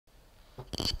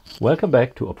Welcome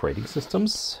back to Operating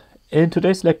Systems. In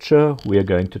today's lecture, we are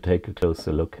going to take a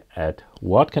closer look at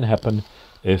what can happen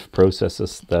if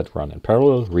processes that run in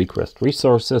parallel request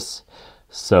resources.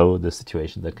 So the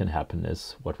situation that can happen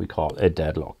is what we call a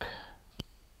deadlock.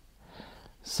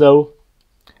 So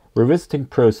revisiting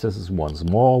processes once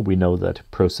more, we know that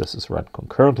processes run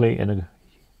concurrently in a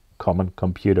common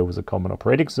computer with a common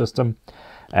operating system.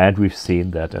 And we've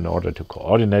seen that in order to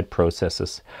coordinate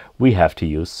processes, we have to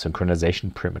use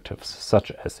synchronization primitives, such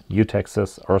as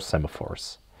mutexes or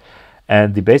semaphores.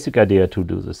 And the basic idea to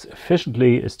do this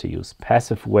efficiently is to use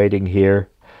passive waiting here.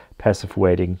 Passive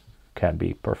waiting can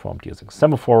be performed using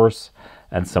semaphores,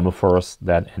 and semaphores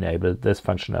then enable this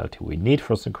functionality we need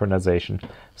for synchronization.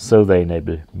 So they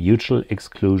enable mutual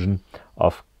exclusion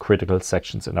of critical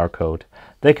sections in our code.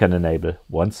 They can enable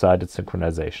one-sided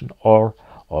synchronization or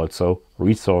also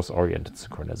resource-oriented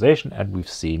synchronization, and we've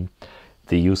seen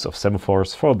the use of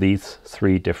semaphores for these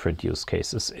three different use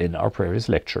cases in our previous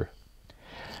lecture.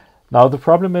 Now the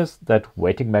problem is that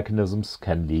waiting mechanisms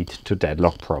can lead to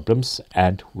deadlock problems,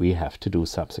 and we have to do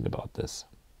something about this.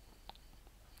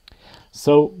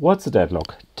 So what's a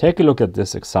deadlock? Take a look at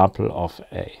this example of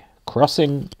a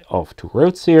crossing of two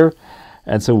roads here,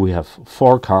 and so we have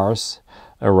four cars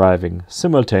arriving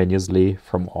simultaneously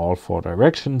from all four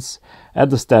directions,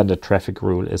 and the standard traffic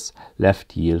rule is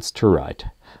left yields to right.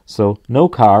 So no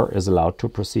car is allowed to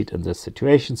proceed in this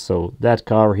situation. So that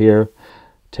car here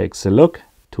takes a look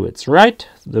to its right,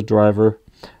 the driver,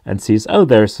 and sees, oh,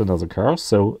 there's another car,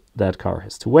 so that car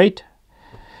has to wait.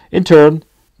 In turn,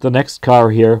 the next car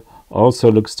here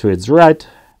also looks to its right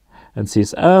and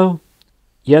sees, oh,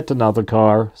 yet another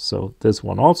car, so this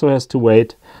one also has to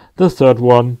wait. The third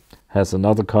one has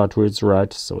another car to its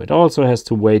right, so it also has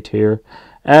to wait here.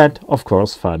 And of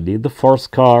course, finally, the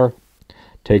fourth car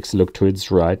takes a look to its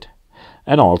right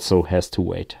and also has to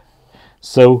wait.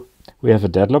 So we have a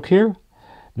deadlock here.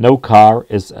 No car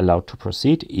is allowed to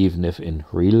proceed, even if in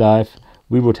real life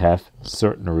we would have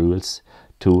certain rules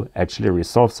to actually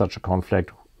resolve such a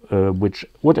conflict, which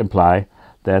would imply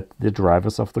that the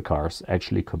drivers of the cars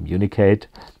actually communicate,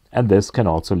 and this can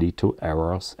also lead to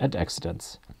errors and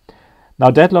accidents. Now,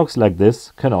 deadlocks like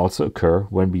this can also occur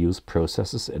when we use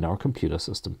processes in our computer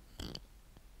system.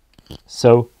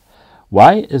 So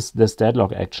why is this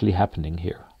deadlock actually happening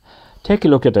here? Take a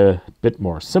look at a bit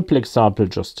more simple example,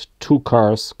 just two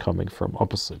cars coming from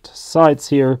opposite sides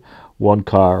here. One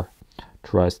car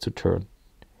tries to turn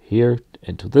here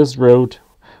into this road,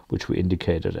 which we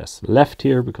indicated as left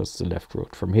here because it's the left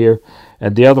road from here.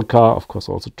 And the other car, of course,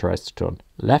 also tries to turn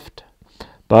left,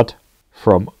 but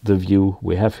from the view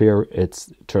we have here,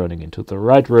 it's turning into the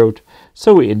right road,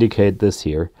 so we indicate this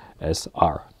here as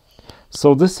R.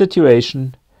 So this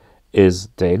situation is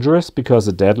dangerous because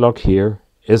a deadlock here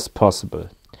is possible.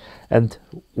 And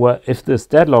if this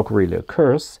deadlock really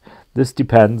occurs, this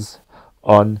depends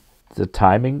on the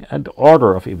timing and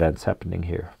order of events happening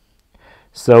here.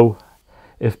 So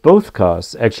if both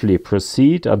cars actually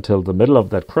proceed until the middle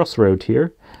of that crossroad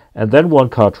here, and then one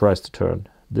car tries to turn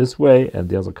this way and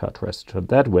the other car tries to turn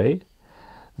that way,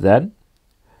 then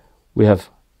we have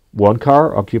one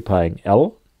car occupying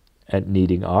L and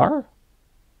needing R,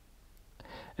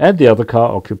 and the other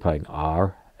car occupying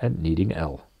R and needing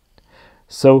L.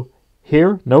 So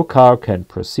here no car can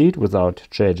proceed without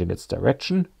changing its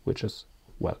direction, which is,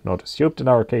 well, not assumed in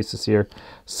our cases here.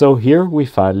 So here we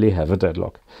finally have a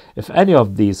deadlock. If any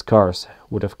of these cars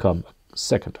would have come a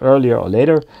second earlier or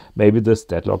later, maybe this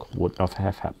deadlock would not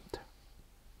have happened.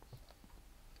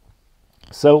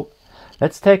 So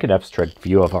let's take an abstract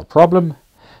view of our problem.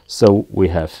 So we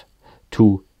have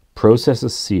two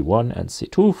processes, C1 and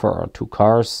C2, for our two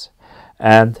cars,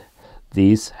 and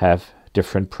these have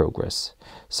different progress.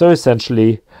 So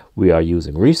essentially we are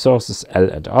using resources L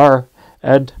and R,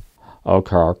 and our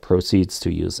car proceeds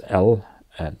to use L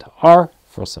and R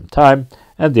for some time,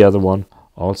 and the other one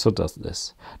also does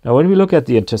this. Now when we look at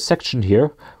the intersection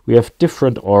here, we have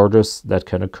different orders that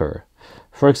can occur.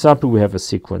 For example, we have a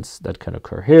sequence that can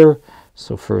occur here.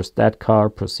 So first that car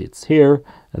proceeds here,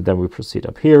 and then we proceed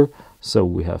up here. So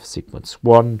we have sequence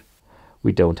 1.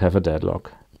 We don't have a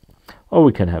deadlock. Or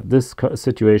we can have this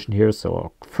situation here. So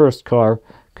our first car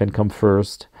can come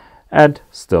first, and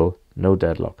still no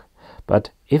deadlock. But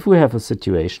if we have a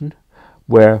situation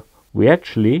where we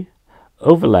actually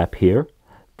overlap here,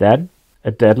 then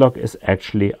a deadlock is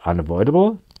actually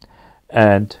unavoidable.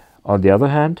 And on the other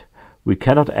hand, we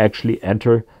cannot actually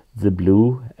enter the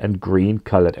blue and green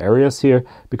colored areas here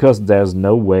because there's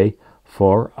no way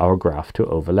for our graph to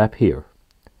overlap here.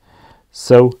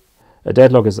 So a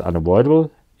deadlock is unavoidable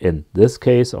in this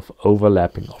case of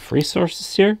overlapping of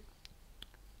resources here.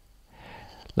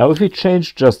 Now if we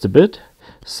change just a bit,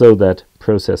 so that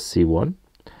process C1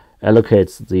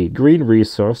 allocates the green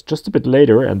resource just a bit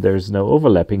later and there's no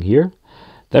overlapping here,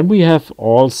 then we have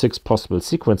all 6 possible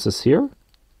sequences here,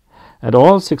 and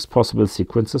all 6 possible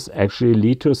sequences actually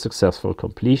lead to a successful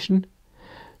completion.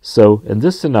 So in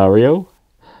this scenario,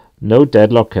 no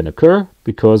deadlock can occur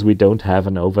because we don't have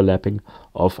an overlapping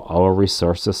of our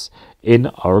resources in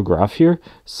our graph here.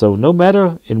 So no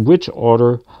matter in which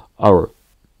order our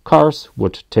cars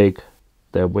would take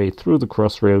their way through the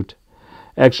crossroad,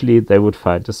 actually they would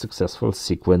find a successful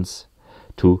sequence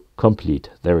to complete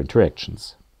their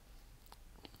interactions.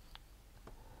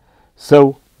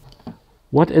 So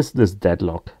what is this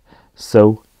deadlock?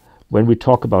 So when we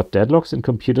talk about deadlocks in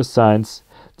computer science,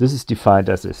 this is defined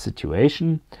as a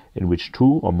situation in which 2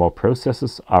 or more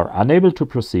processes are unable to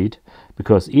proceed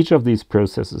because each of these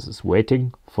processes is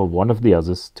waiting for one of the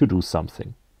others to do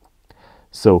something.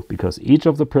 So because each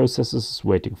of the processes is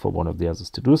waiting for one of the others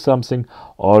to do something,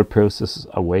 all processes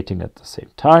are waiting at the same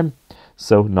time.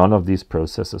 So none of these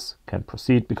processes can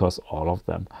proceed because all of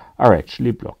them are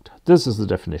actually blocked. This is the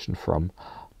definition from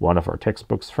one of our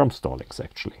textbooks from Stallings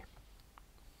actually.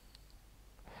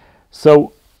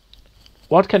 So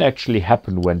what can actually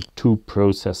happen when 2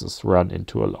 processes run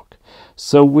into a lock?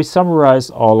 So we summarize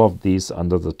all of these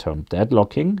under the term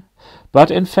deadlocking,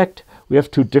 but in fact we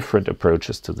have 2 different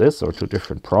approaches to this, or 2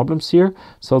 different problems here.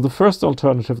 So the first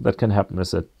alternative that can happen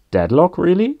is a deadlock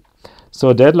really. So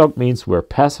a deadlock means we're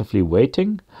passively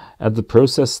waiting and the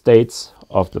process states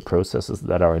of the processes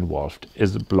that are involved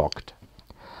is blocked.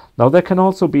 Now there can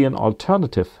also be an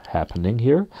alternative happening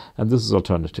here, and this is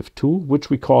alternative 2, which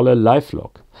we call a live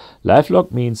lock. Live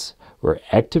lock means we're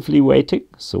actively waiting,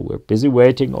 so we're busy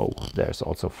waiting, or there's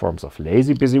also forms of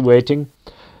lazy busy waiting.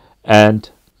 And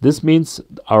this means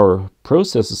our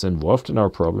processes involved in our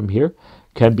problem here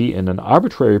can be in an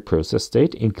arbitrary process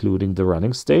state, including the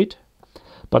running state,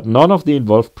 but none of the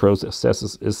involved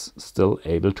processes is still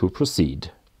able to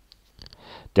proceed.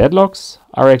 Deadlocks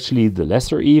are actually the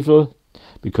lesser evil,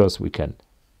 because we can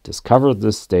discover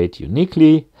this state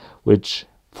uniquely, which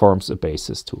forms a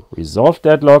basis to resolve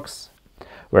deadlocks,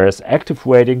 whereas active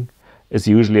waiting is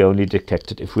usually only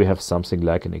detected if we have something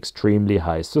like an extremely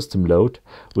high system load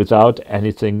without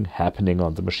anything happening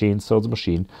on the machine, so the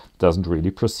machine doesn't really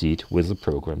proceed with the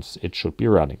programs it should be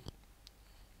running.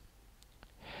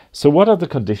 So what are the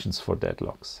conditions for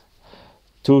deadlocks?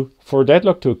 For a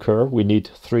deadlock to occur, we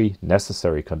need 3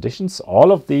 necessary conditions.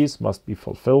 All of these must be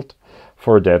fulfilled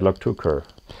for a deadlock to occur.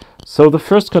 So the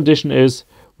first condition is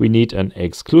we need an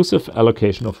exclusive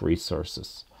allocation of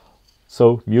resources.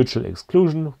 So mutual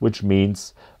exclusion, which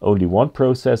means only one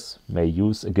process may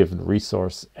use a given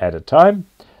resource at a time.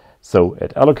 So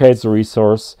it allocates a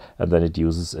resource and then it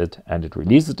uses it and it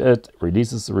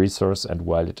releases the resource, and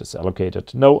while it is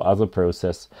allocated, no other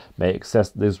process may access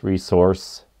this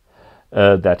resource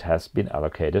that has been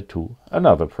allocated to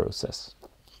another process.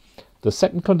 The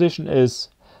second condition is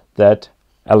that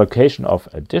allocation of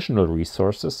additional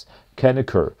resources can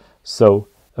occur. So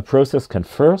a process can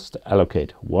first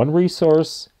allocate one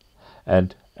resource,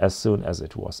 and as soon as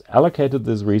it was allocated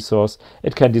this resource,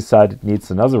 it can decide it needs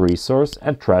another resource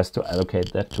and tries to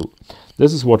allocate that too.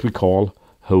 This is what we call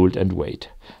hold and wait.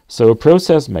 So a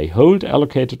process may hold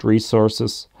allocated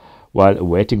resources while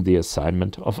awaiting the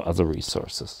assignment of other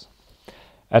resources.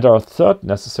 And our third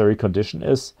necessary condition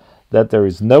is that there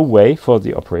is no way for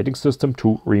the operating system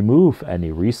to remove any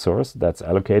resource that's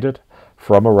allocated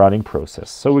from a running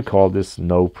process. So we call this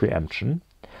no preemption.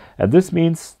 And this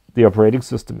means the operating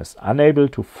system is unable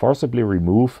to forcibly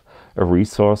remove a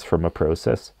resource from a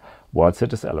process once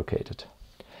it is allocated.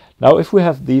 Now, if we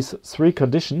have these 3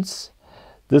 conditions,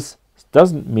 this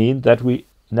doesn't mean that we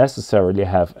necessarily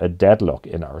have a deadlock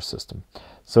in our system.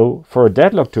 So for a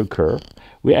deadlock to occur,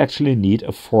 we actually need a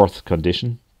 4th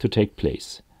condition to take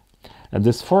place. And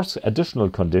this 4th additional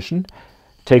condition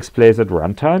takes place at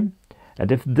runtime.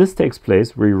 And if this takes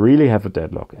place, we really have a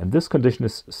deadlock. And this condition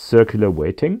is circular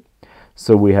waiting.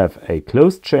 So we have a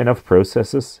closed chain of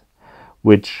processes,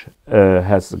 which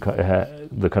has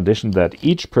the condition that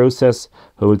each process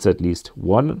holds at least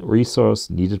one resource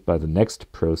needed by the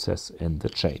next process in the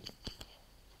chain.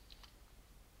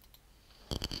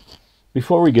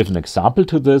 Before we give an example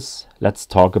to this, let's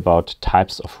talk about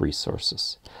types of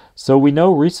resources. So we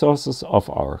know resources of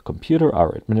our computer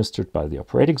are administered by the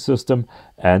operating system,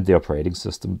 and the operating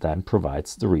system then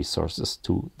provides the resources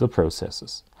to the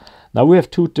processes. Now we have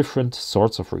 2 different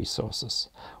sorts of resources.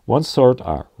 One sort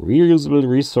are reusable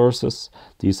resources.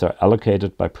 These are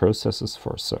allocated by processes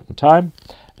for a certain time,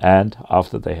 and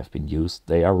after they have been used,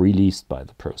 they are released by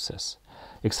the process.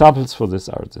 Examples for this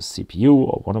are the CPU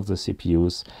or one of the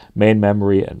CPUs, main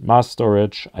memory and mass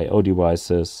storage, I/O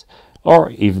devices,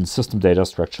 or even system data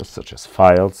structures such as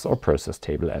files or process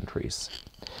table entries.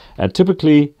 And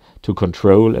typically, to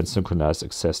control and synchronize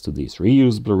access to these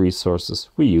reusable resources,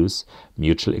 we use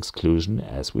mutual exclusion,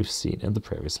 as we've seen in the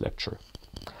previous lecture.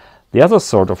 The other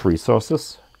sort of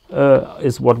resources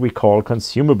is what we call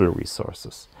consumable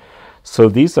resources. So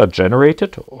these are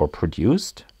generated or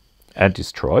produced and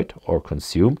destroyed or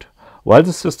consumed while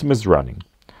the system is running.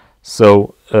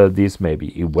 So these may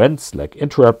be events like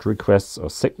interrupt requests or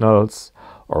signals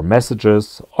or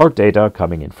messages or data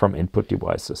coming in from input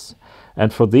devices.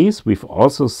 And for these, we've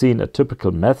also seen a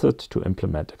typical method to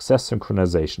implement access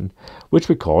synchronization, which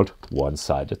we called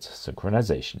one-sided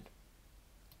synchronization.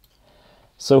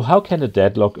 So how can a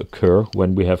deadlock occur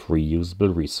when we have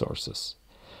reusable resources?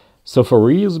 So for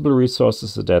reusable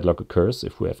resources, a deadlock occurs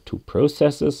if we have two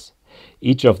processes.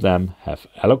 Each of them have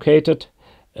allocated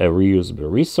a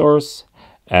reusable resource,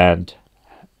 and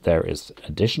there is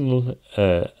additional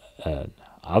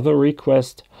other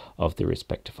request of the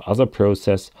respective other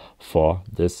process for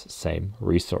this same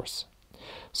resource.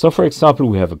 So for example,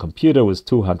 we have a computer with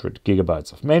 200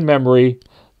 gigabytes of main memory.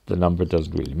 The number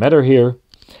doesn't really matter here.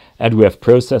 And we have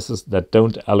processes that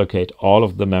don't allocate all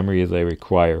of the memory they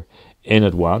require in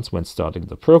advance when starting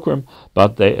the program,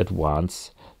 but they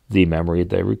advance the memory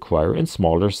they require in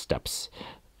smaller steps.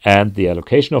 And the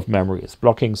allocation of memory is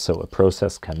blocking, so a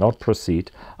process cannot proceed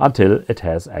until it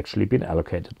has actually been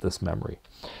allocated this memory.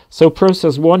 So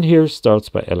process 1 here starts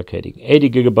by allocating 80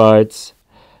 gigabytes,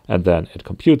 and then it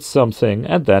computes something,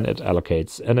 and then it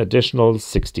allocates an additional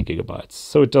 60 gigabytes.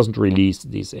 So it doesn't release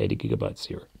these 80 gigabytes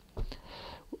here.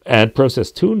 And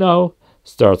process 2 now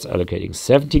starts allocating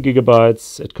 70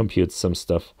 gigabytes, it computes some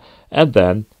stuff, and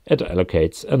then it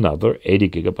allocates another 80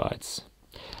 gigabytes.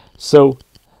 So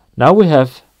now we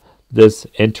have this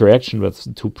interaction with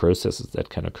the two processes that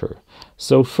can occur.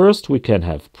 So first we can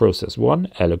have process 1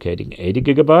 allocating 80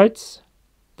 gigabytes,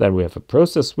 then we have a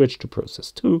process switch to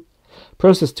process 2.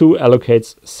 Process 2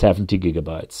 allocates 70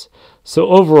 gigabytes. So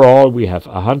overall we have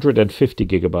 150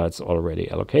 gigabytes already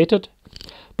allocated.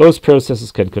 Both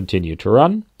processes can continue to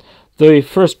run. The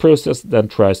first process then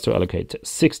tries to allocate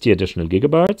 60 additional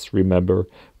gigabytes. Remember,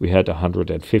 we had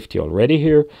 150 already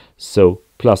here, so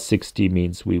plus 60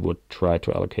 means we would try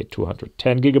to allocate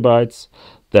 210 gigabytes.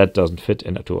 That doesn't fit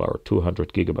into our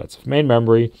 200 gigabytes of main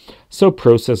memory, so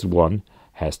process 1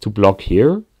 has to block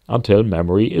here until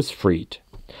memory is freed.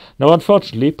 Now,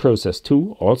 unfortunately, process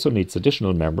 2 also needs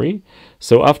additional memory,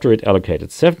 so after it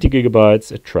allocated 70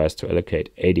 gigabytes, it tries to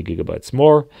allocate 80 gigabytes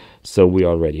more, so we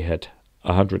already had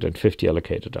 150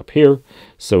 allocated up here.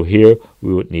 So here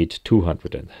we would need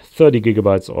 230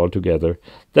 gigabytes altogether.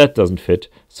 That doesn't fit,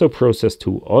 so process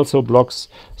 2 also blocks.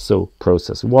 So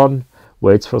process 1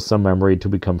 waits for some memory to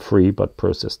become free, but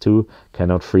process 2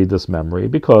 cannot free this memory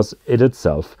because it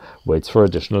itself waits for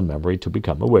additional memory to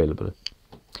become available.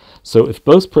 So if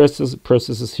both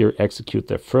processes here execute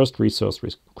their first resource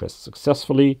request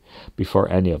successfully before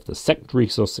any of the second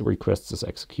resource requests is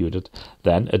executed,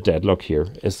 then a deadlock here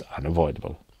is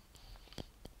unavoidable.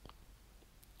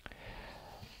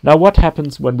 Now what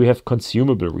happens when we have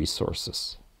consumable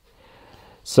resources?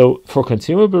 So for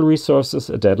consumable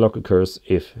resources, a deadlock occurs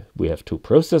if we have two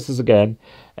processes again,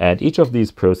 and each of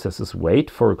these processes wait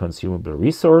for a consumable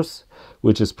resource,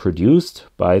 which is produced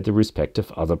by the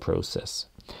respective other process.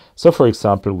 So for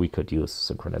example, we could use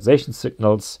synchronization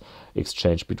signals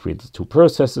exchanged between the two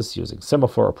processes using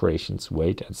semaphore operations,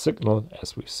 wait and signal,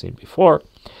 as we've seen before.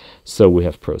 So we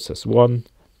have process 1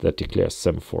 that declares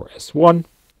semaphore as 1,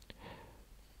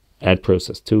 and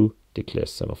process 2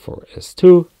 declares semaphore as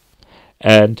 2,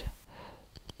 and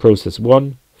process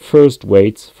 1 first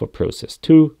waits for process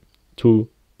 2 to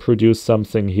produce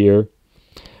something here,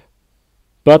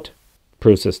 but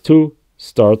process 2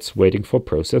 starts waiting for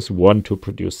process 1 to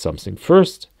produce something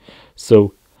first.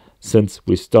 So since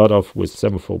we start off with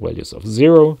semaphore values of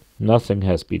 0, nothing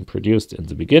has been produced in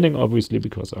the beginning, obviously,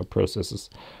 because our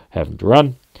processes haven't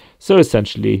run. So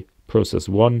essentially, process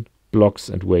 1 blocks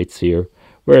and waits here,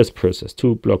 whereas process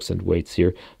 2 blocks and waits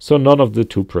here. So none of the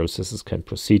two processes can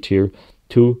proceed here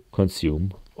to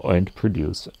consume and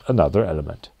produce another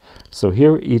element. So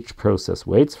here each process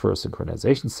waits for a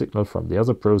synchronization signal from the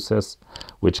other process,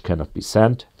 which cannot be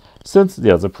sent, since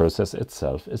the other process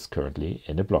itself is currently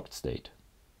in a blocked state.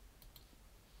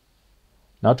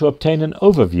 Now to obtain an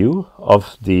overview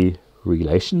of the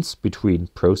relations between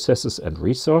processes and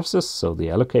resources, so the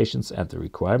allocations and the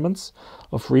requirements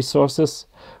of resources,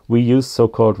 we use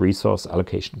so-called resource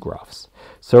allocation graphs.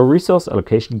 So a resource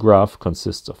allocation graph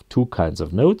consists of two kinds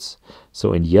of nodes.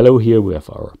 So in yellow here we have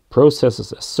our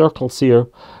processes as circles here,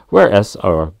 whereas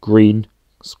our green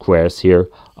squares here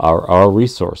are our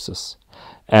resources.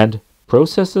 And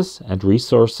processes and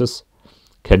resources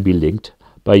can be linked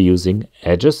by using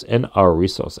edges in our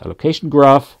resource allocation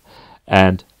graph,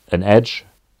 and an edge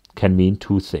can mean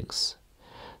two things.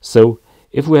 So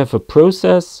if we have a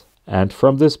process and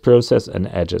from this process an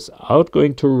edge is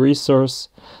outgoing to a resource,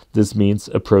 this means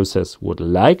a process would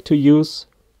like to use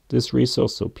this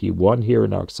resource. So P1 here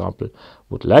in our example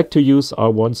would like to use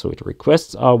R1, so it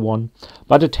requests R1,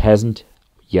 but it hasn't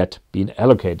yet been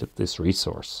allocated this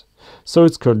resource. So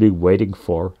it's currently waiting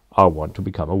for R1 to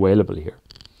become available here.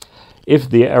 If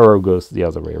the arrow goes the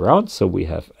other way around, so we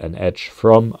have an edge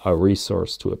from a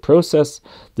resource to a process,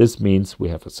 this means we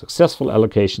have a successful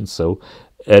allocation. So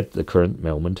at the current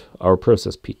moment, our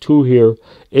process P2 here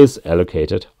is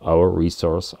allocated our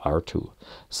resource R2.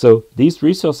 So these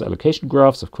resource allocation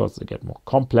graphs, of course, they get more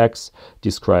complex,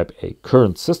 describe a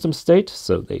current system state,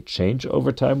 so they change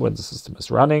over time when the system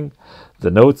is running. The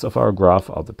nodes of our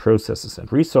graph are the processes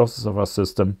and resources of our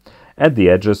system, and the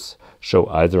edges show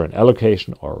either an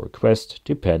allocation or a request,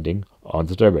 depending on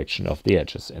the direction of the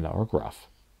edges in our graph.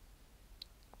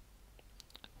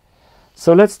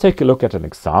 So let's take a look at an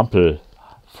example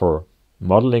for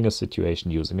modeling a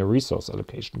situation using a resource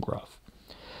allocation graph.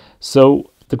 So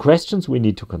the questions we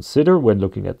need to consider when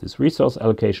looking at this resource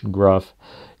allocation graph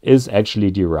is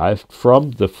actually derived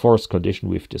from the force condition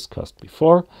we've discussed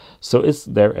before. So is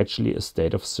there actually a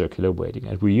state of circular waiting?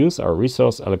 And we use our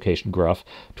resource allocation graph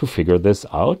to figure this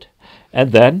out.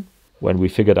 And then when we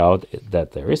figured out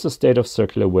that there is a state of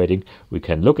circular waiting, we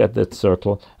can look at that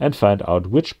circle and find out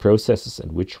which processes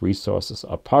and which resources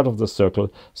are part of the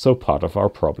circle, so part of our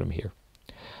problem here.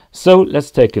 So let's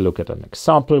take a look at an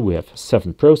example. We have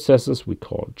 7 processes, we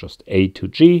call just A to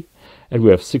G, and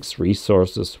we have 6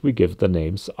 resources, we give the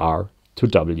names R to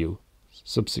W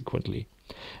subsequently.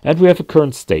 And we have a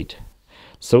current state.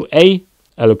 So A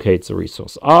allocates a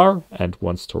resource R and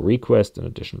wants to request an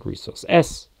additional resource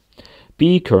S.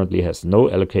 B currently has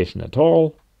no allocation at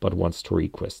all, but wants to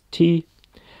request T.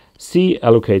 C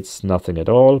allocates nothing at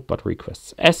all, but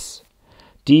requests S.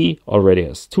 D already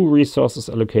has 2 resources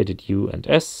allocated, U and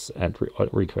S, and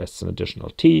requests an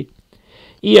additional T.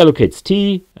 E allocates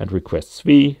T and requests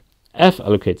V. F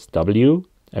allocates W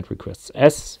and requests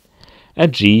S.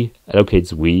 And G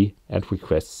allocates V and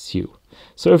requests U.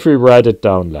 So if we write it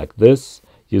down like this,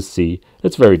 you see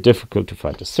it's very difficult to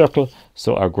find a circle,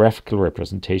 so our graphical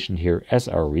representation here as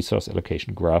our resource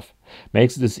allocation graph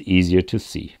makes this easier to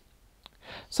see.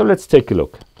 So let's take a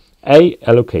look. A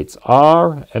allocates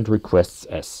R and requests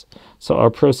S. So our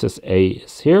process A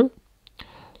is here.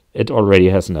 It already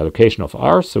has an allocation of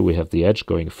R, so we have the edge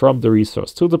going from the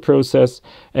resource to the process,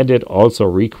 and it also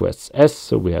requests S,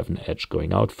 so we have an edge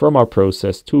going out from our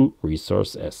process to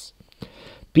resource S.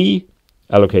 B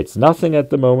allocates nothing at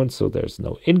the moment, so there's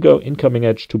no incoming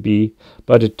edge to B,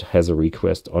 but it has a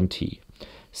request on T.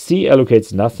 C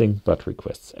allocates nothing but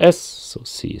requests S, so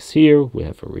C is here. We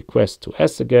have a request to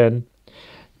S again.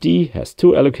 D has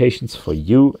 2 allocations for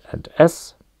U and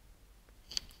S.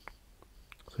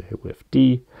 So here we have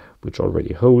D, which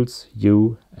already holds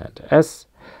U and S.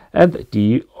 And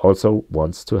D also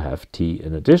wants to have T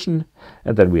in addition.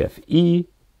 And then we have E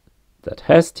that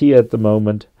has T at the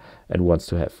moment and wants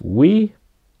to have V.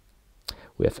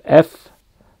 We have F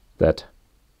that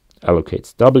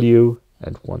allocates W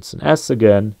and wants an S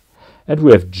again. And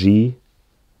we have G,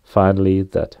 finally,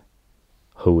 that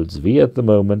holds V at the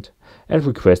moment and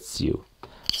requests U.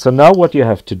 So now what you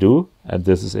have to do, and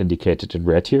this is indicated in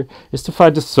red here, is to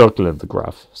find a circle in the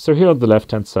graph. So here on the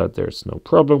left-hand side, there's no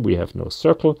problem. We have no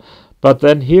circle. But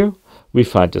then here, we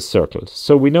find a circle.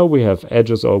 So we know we have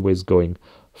edges always going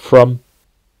from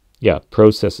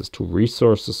processes to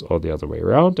resources or the other way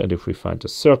around. And if we find a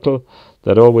circle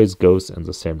that always goes in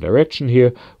the same direction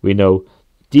here, we know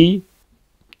D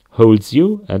holds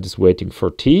U and is waiting for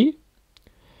T.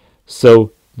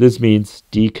 So this means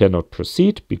D cannot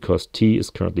proceed because T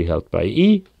is currently held by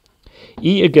E.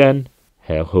 E again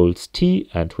holds T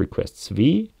and requests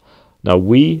V. Now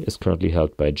V is currently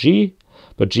held by G,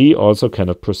 but G also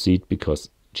cannot proceed because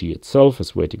G itself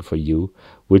is waiting for U,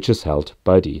 which is held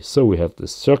by D. So we have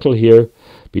this circle here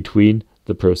between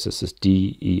the processes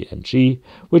D, E, and G,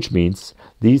 which means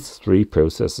these 3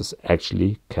 processes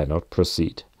actually cannot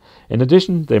proceed. In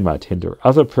addition, they might hinder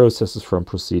other processes from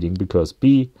proceeding because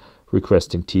B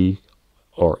requesting T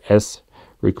or S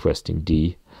requesting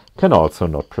D can also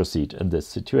not proceed in this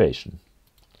situation.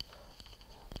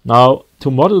 Now,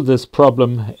 to model this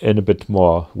problem in a bit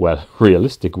more, well,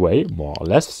 realistic way, more or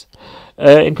less,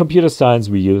 in computer science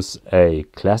we use a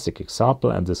classic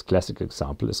example, and this classic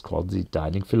example is called the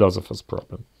dining philosopher's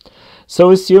problem.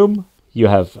 So assume you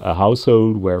have a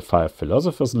household where 5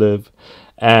 philosophers live,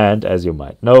 and as you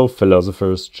might know,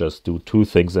 philosophers just do 2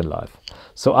 things in life.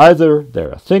 So either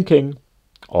they're thinking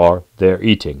or they're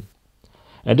eating.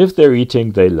 And if they're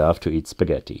eating, they love to eat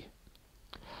spaghetti.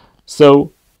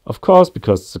 So, of course,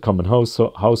 because it's a common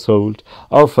household,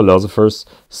 our philosophers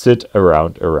sit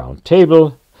around a round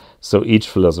table. So each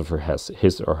philosopher has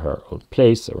his or her own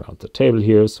place around the table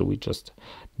here. So we just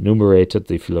numerated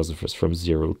the philosophers from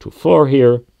 0 to 4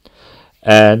 here.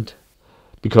 And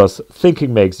because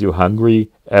thinking makes you hungry,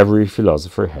 every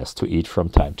philosopher has to eat from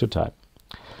time to time.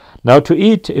 Now to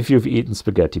eat, if you've eaten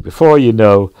spaghetti before, you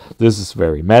know this is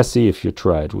very messy if you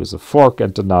try it with a fork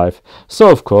and a knife. So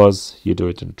of course you do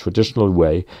it in a traditional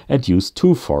way and use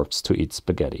 2 forks to eat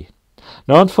spaghetti.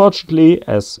 Now unfortunately,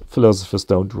 as philosophers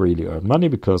don't really earn money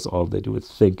because all they do is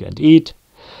think and eat,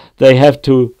 they have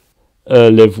to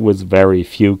live with very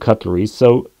few cutlery.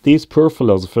 So these poor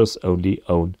philosophers only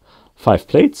own 5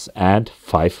 plates and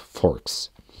 5 forks.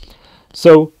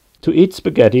 So to eat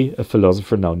spaghetti, a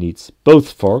philosopher now needs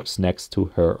both forks next to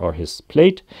her or his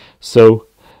plate. So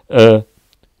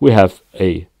we have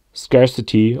a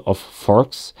scarcity of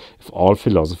forks if all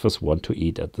philosophers want to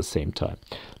eat at the same time.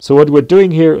 So what we're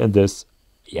doing here in this,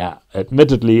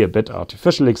 admittedly a bit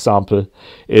artificial example,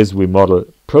 is we model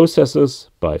processes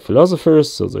by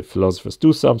philosophers. So the philosophers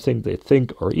do something, they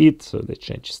think or eat, so they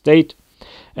change state.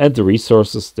 And the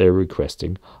resources they're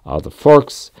requesting are the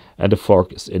forks, and a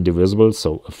fork is indivisible,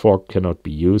 so a fork cannot be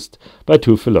used by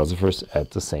 2 philosophers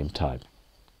at the same time.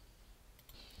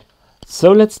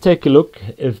 So let's take a look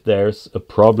if there's a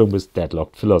problem with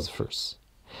deadlocked philosophers.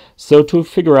 So to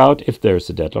figure out if there's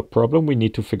a deadlock problem, we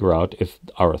need to figure out if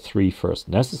our 3 first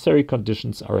necessary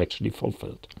conditions are actually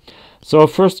fulfilled. So our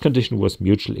first condition was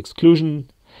mutual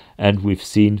exclusion. And we've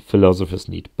seen philosophers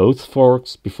need both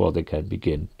forks before they can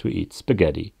begin to eat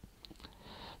spaghetti.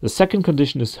 The second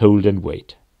condition is hold and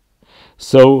wait.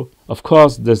 So, of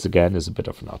course, this again is a bit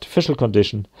of an artificial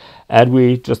condition, and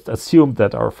we just assume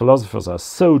that our philosophers are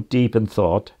so deep in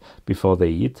thought before they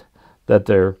eat that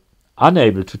they're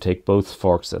unable to take both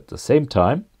forks at the same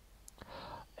time,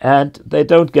 and they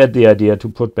don't get the idea to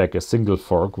put back a single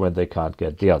fork when they can't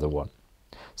get the other one.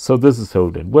 So this is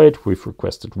hold and wait. We've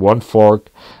requested 1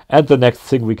 fork, and the next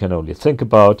thing we can only think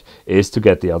about is to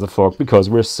get the other fork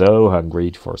because we're so hungry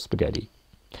for spaghetti.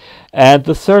 And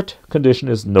the third condition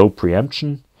is no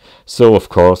preemption. So of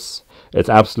course it's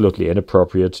absolutely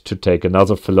inappropriate to take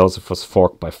another philosopher's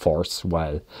fork by force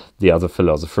while the other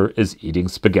philosopher is eating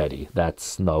spaghetti.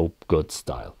 That's no good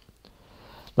style.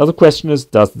 Now the question is,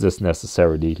 does this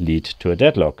necessarily lead to a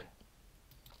deadlock?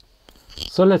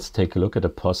 So let's take a look at a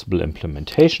possible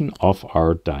implementation of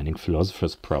our dining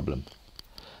philosopher's problem.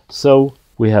 So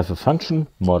we have a function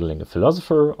modeling a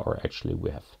philosopher, or actually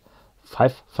we have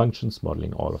 5 functions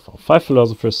modeling all of our 5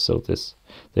 philosophers. So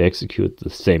they execute the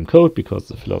same code because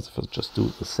the philosophers just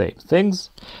do the same things.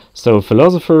 So a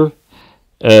philosopher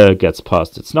gets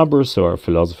passed its number, so our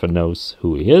philosopher knows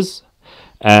who he is.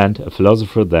 And a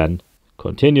philosopher then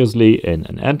continuously in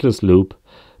an endless loop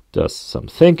does some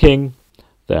thinking,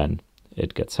 then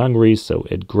it gets hungry, so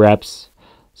it grabs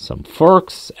some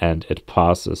forks and it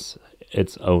passes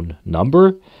its own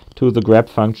number to the grab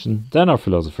function. Then our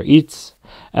philosopher eats,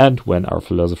 and when our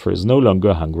philosopher is no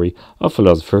longer hungry, our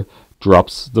philosopher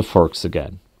drops the forks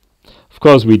again. Of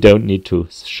course, we don't need to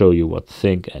show you what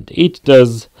think and eat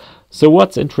does. So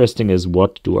what's interesting is,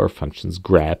 what do our functions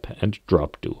grab and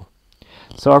drop do?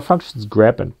 So our functions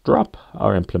grab and drop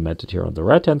are implemented here on the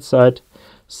right hand side.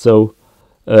 So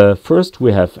first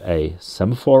we have a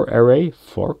semaphore array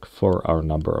fork for our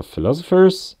number of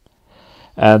philosophers,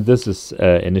 and this is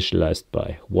initialized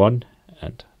by 1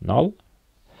 and null.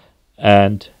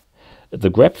 And the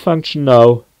grab function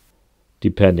now,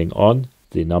 depending on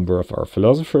the number of our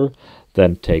philosopher,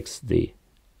 then takes the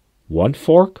 1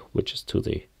 fork, which is to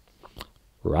the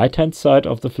right hand side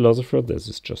of the philosopher. This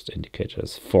is just indicated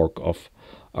as fork of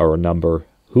our number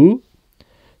who.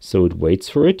 So it waits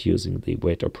for it using the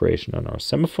wait operation on our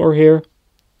semaphore here.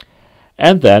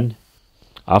 And then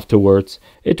afterwards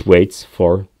it waits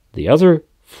for the other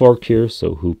fork here,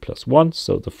 so who plus 1,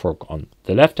 so the fork on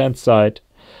the left hand side.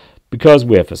 Because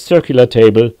we have a circular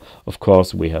table, of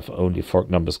course we have only fork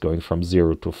numbers going from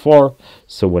 0 to 4.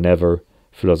 So whenever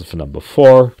philosopher number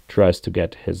 4 tries to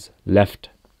get his left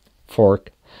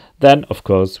fork, then of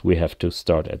course we have to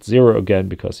start at 0 again,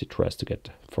 because he tries to get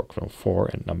fork number 4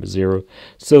 and number 0.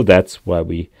 So that's why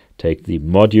we take the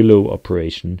modulo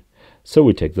operation. So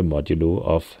we take the modulo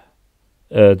of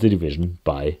the division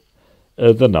by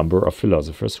the number of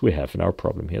philosophers we have in our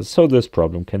problem here. So this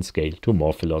problem can scale to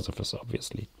more philosophers,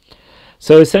 obviously.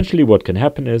 So essentially what can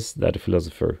happen is that a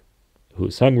philosopher who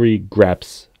is hungry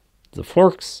grabs the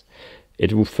forks.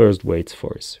 It first waits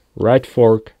for his right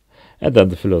fork, and then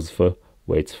the philosopher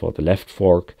waits for the left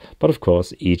fork. But of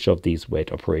course, each of these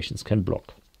wait operations can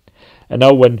block. And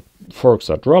now when forks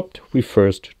are dropped, we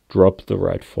first drop the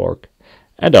right fork,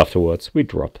 and afterwards we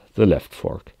drop the left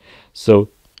fork. So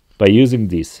by using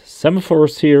these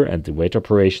semaphores here and the wait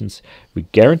operations, we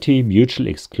guarantee mutual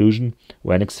exclusion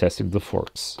when accessing the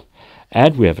forks.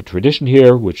 And we have a tradition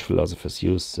here, which philosophers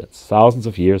use since thousands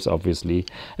of years, obviously.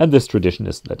 And this tradition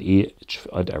is that each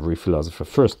and every philosopher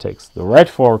first takes the right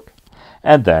fork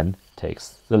and then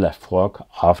takes the left fork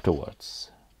afterwards.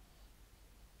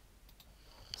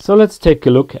 So let's take a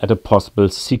look at a possible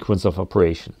sequence of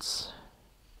operations.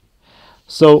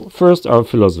 So first our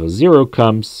philosopher 0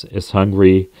 comes, is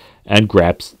hungry, and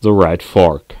grabs the right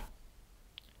fork.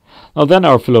 Now then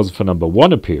our philosopher number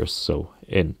 1 appears. So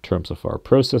in terms of our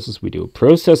processes, we do a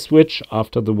process switch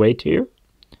after the wait here.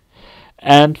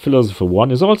 And philosopher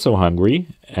 1 is also hungry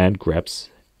and grabs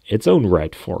its own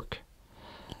right fork.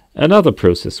 Another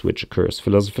process switch occurs.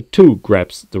 Philosopher 2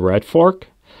 grabs the right fork.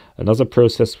 Another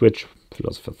process switch.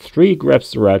 Philosopher 3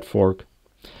 grabs the right fork.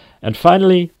 And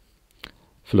finally,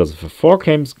 philosopher 4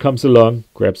 comes along,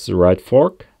 grabs the right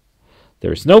fork.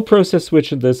 There is no process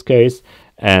switch in this case,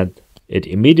 and it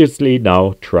immediately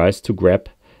now tries to grab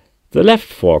the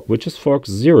left fork, which is fork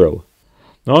 0.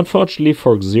 Now unfortunately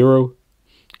fork 0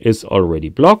 is already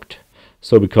blocked,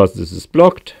 so because this is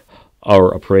blocked,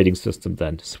 our operating system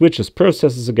then switches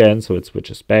processes again, so it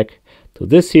switches back to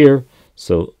this here.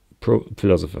 So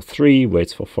philosopher 3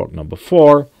 waits for fork number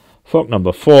 4. Fork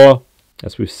number 4,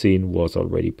 as we've seen, was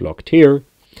already blocked here.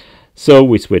 So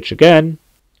we switch again.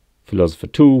 Philosopher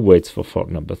 2 waits for fork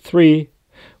number 3,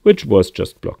 which was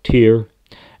just blocked here,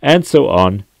 and so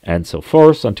on and so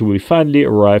forth, until we finally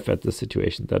arrive at the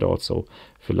situation that also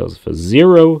philosopher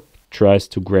 0 tries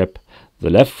to grab the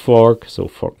left fork, so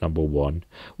fork number 1,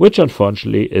 which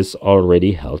unfortunately is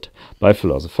already held by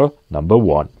philosopher number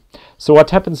 1. So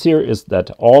what happens here is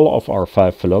that all of our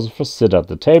 5 philosophers sit at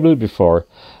the table before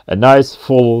a nice,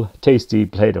 full, tasty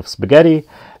plate of spaghetti,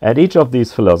 and each of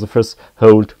these philosophers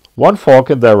hold one fork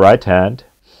in their right hand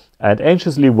and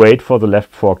anxiously wait for the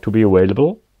left fork to be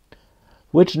available,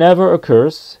 which never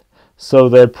occurs, so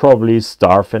they'll probably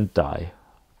starve and die.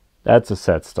 That's a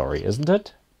sad story, isn't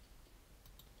it?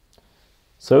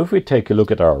 So if we take a look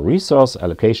at our resource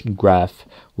allocation graph,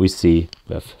 we see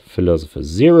we have philosopher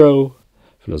 0.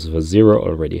 Philosopher 0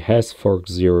 already has fork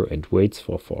 0 and waits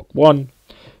for fork 1.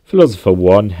 Philosopher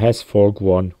 1 has fork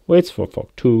 1, waits for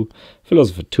fork 2.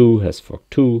 Philosopher 2 has fork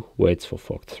 2, waits for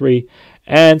fork 3,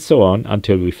 and so on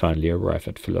until we finally arrive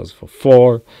at philosopher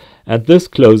 4. And this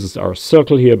closes our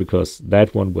circle here because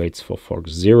that one waits for fork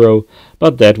 0,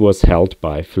 but that was held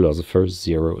by philosopher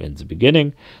 0 in the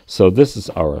beginning. So this is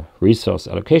our resource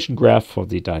allocation graph for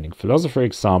the dining philosopher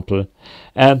example.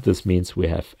 And this means we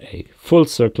have a full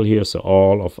circle here, so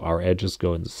all of our edges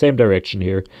go in the same direction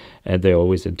here, and they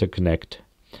always interconnect.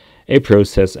 A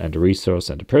process and a resource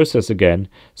and a process again.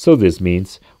 So this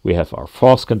means we have our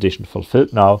fourth condition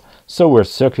fulfilled now. So we're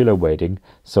circular waiting.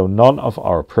 So none of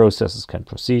our processes can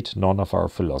proceed. None of our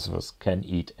philosophers can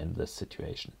eat in this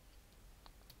situation.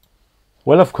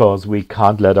 Well, of course, we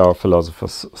can't let our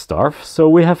philosophers starve. So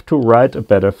we have to write a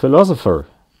better philosopher.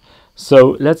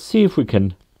 So let's see if we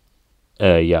can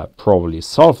probably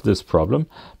solve this problem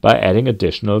by adding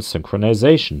additional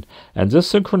synchronization. And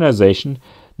this synchronization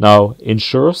now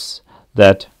ensures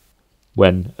that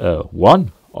when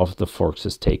one of the forks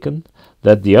is taken,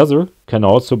 that the other can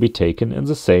also be taken in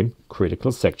the same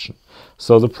critical section.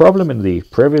 So the problem in the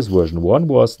previous version 1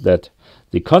 was that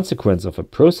the consequence of a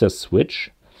process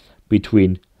switch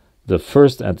between the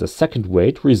first and the second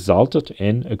wait resulted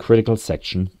in a critical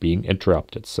section being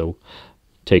interrupted. So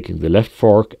taking the left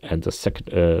fork and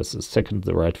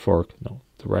the right fork,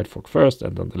 the right fork first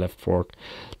and then the left fork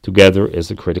together is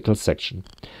a critical section.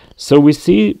 So we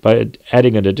see by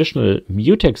adding an additional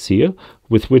mutex here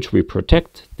with which we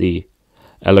protect the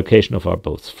allocation of our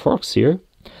both forks here,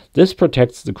 this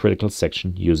protects the critical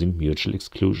section using mutual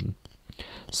exclusion.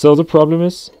 So the problem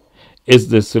is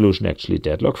this solution actually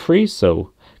deadlock free?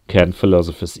 So can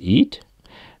philosophers eat?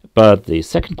 But the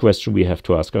second question we have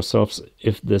to ask ourselves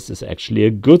if this is actually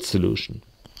a good solution.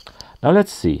 Now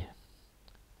let's see.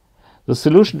 The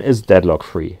solution is deadlock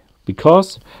free.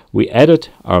 because we added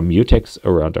our mutex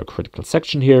around our critical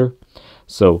section here.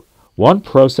 So one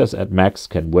process at max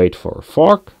can wait for a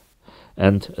fork,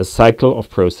 and a cycle of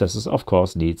processes, of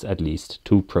course, needs at least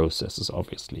 2 processes,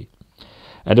 obviously.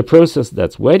 And a process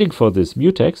that's waiting for this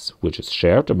mutex, which is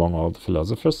shared among all the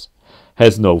philosophers,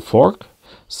 has no fork,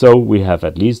 so we have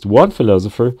at least one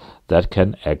philosopher that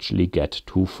can actually get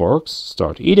 2 forks,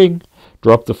 start eating,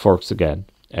 drop the forks again,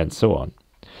 and so on.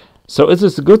 So is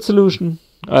this a good solution?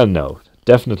 No,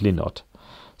 definitely not.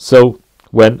 So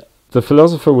when the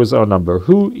philosopher with our number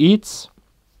who eats,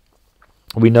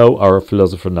 we know our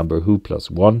philosopher number who plus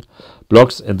 1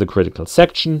 blocks in the critical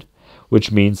section, which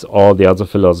means all the other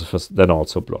philosophers then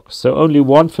also block. So only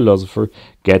one philosopher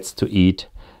gets to eat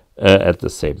at the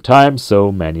same time,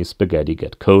 so many spaghetti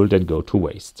get cold and go to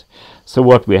waste. So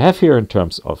what we have here in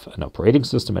terms of an operating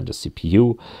system and a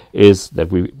CPU is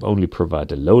that we only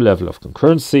provide a low level of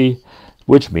concurrency,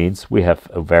 which means we have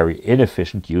a very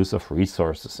inefficient use of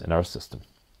resources in our system.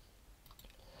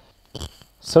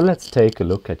 So let's take a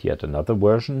look at yet another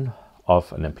version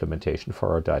of an implementation for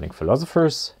our dining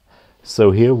philosophers.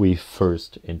 So here we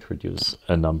first introduce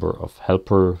a number of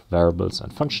helper variables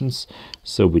and functions.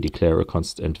 So we declare a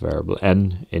constant variable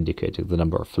n indicating the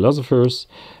number of philosophers.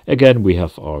 Again, we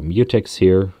have our mutex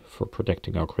here for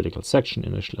protecting our critical section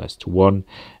initialized to 1,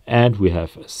 and we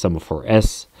have a semaphore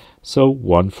s, so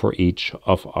 1 for each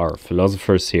of our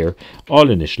philosophers here, all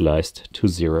initialized to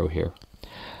 0 here.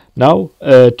 Now,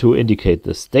 to indicate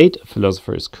the state a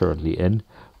philosopher is currently in,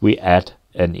 we add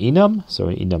an enum, so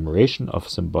an enumeration of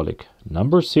symbolic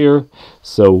numbers here.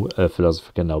 So a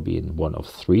philosopher can now be in one of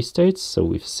 3 states. So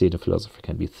we've seen a philosopher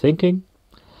can be thinking,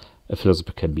 a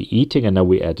philosopher can be eating, and now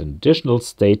we add an additional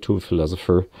state to a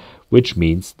philosopher, which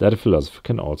means that a philosopher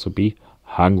can also be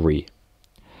hungry.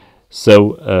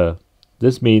 So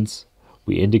this means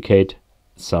we indicate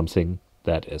something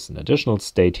that is an additional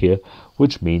state here,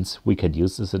 which means we can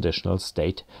use this additional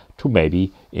state to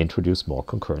maybe introduce more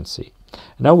concurrency.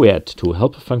 Now we add 2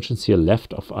 helper functions here,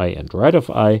 left of I and right of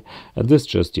I, and this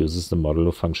just uses the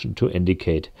modulo function to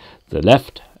indicate the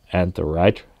left and the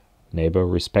right neighbor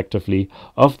respectively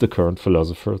of the current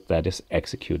philosopher that is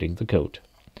executing the code.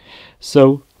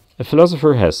 So a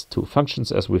philosopher has 2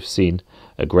 functions, as we've seen,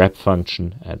 a grab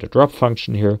function and a drop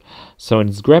function here. So in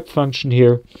its grab function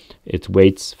here, it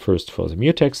waits first for the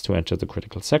mutex to enter the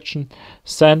critical section.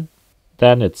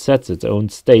 Then it sets its own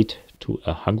state to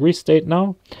a hungry state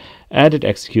now, and it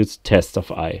executes test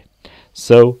of I.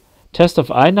 So test of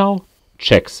I now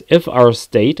checks if our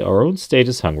own state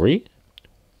is hungry.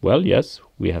 Well, yes,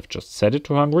 we have just set it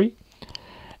to hungry.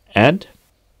 And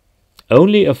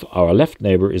only if our left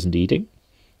neighbor isn't eating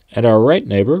and our right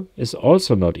neighbor is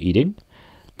also not eating,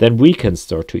 then we can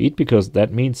start to eat, because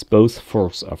that means both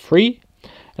forks are free,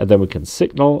 and then we can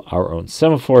signal our own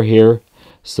semaphore here,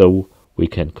 so we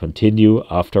can continue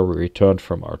after we returned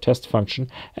from our test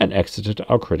function and exited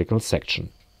our critical section.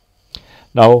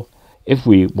 Now, if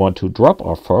we want to drop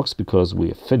our forks because we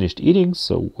have finished eating,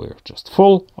 so we're just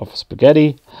full of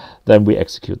spaghetti, then we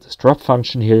execute this drop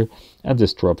function here, and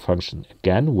this drop function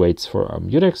again waits for our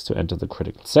mutex to enter the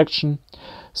critical section.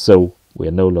 So we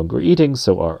are no longer eating,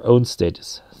 so our own state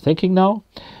is thinking now.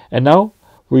 And now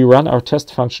we run our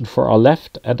test function for our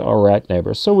left and our right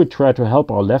neighbor. So we try to help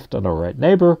our left and our right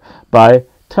neighbor by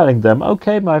telling them,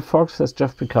 okay, my forks has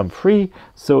just become free,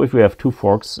 so if we have 2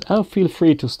 forks, feel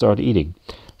free to start eating.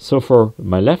 So for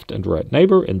my left and right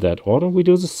neighbor, in that order, we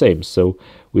do the same. So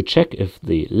we check if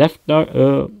the left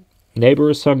neighbor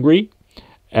is hungry,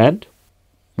 and,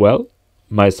 well,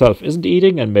 myself isn't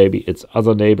eating, and maybe its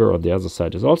other neighbor on the other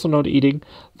side is also not eating,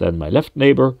 then my left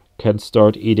neighbor can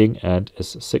start eating and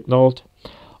is signaled.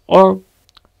 Or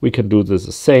we can do this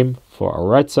the same for our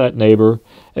right side neighbor.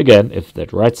 Again, if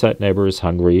that right side neighbor is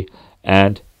hungry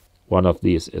and one of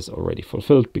these is already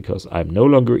fulfilled because I'm no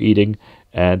longer eating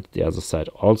and the other side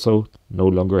also no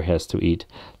longer has to eat,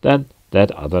 then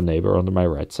that other neighbor on my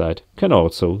right side can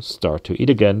also start to eat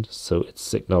again, so it's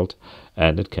signaled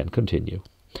and it can continue.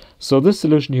 So this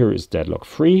solution here is deadlock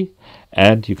free,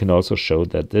 and you can also show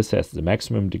that this has the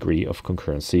maximum degree of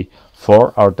concurrency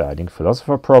for our dining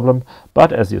philosopher problem.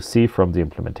 But as you see from the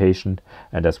implementation,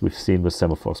 and as we've seen with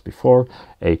semaphores before,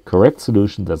 a correct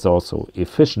solution that's also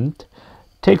efficient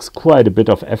takes quite a bit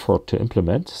of effort to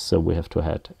implement. So we have to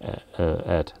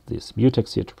add this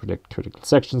mutex here to protect critical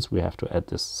sections. We have to add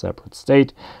this separate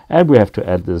state, and we have to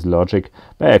add this logic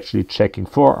by actually checking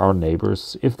for our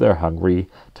neighbors if they're hungry,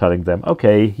 telling them,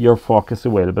 okay, your fork is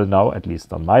available now, at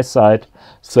least on my side,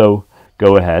 so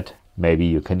go ahead, maybe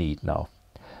you can eat now.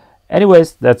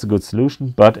 Anyways, that's a good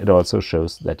solution, but it also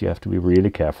shows that you have to be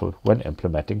really careful when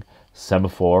implementing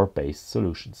semaphore-based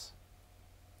solutions.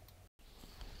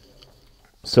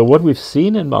 So what we've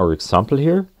seen in our example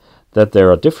here, that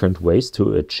there are different ways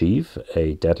to achieve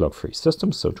a deadlock-free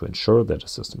system, so to ensure that a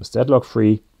system is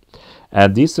deadlock-free.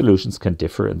 And these solutions can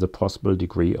differ in the possible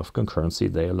degree of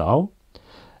concurrency they allow.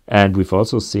 And we've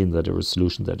also seen that a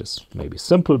solution that is maybe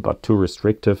simple but too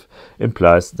restrictive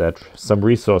implies that some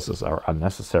resources are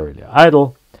unnecessarily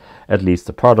idle, at least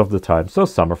a part of the time, so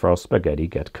some of our spaghetti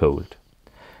get cold.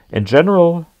 In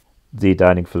general, the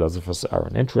dining philosophers are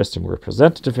an interesting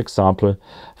representative example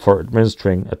for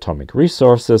administering atomic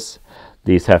resources.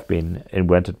 These have been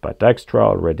invented by Dijkstra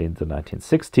already in the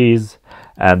 1960s,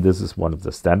 and this is one of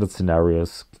the standard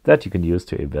scenarios that you can use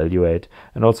to evaluate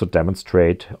and also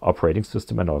demonstrate operating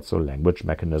system and also language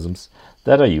mechanisms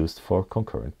that are used for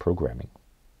concurrent programming.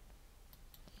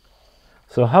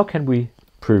 So how can we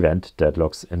prevent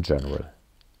deadlocks in general?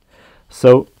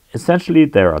 So essentially,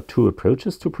 there are two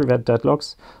approaches to prevent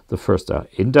deadlocks. The first are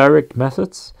indirect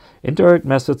methods. Indirect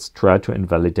methods try to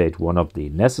invalidate one of the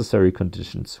necessary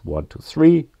conditions 1 to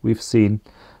 3 we've seen.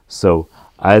 So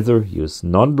either use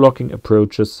non-blocking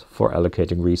approaches for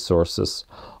allocating resources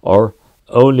or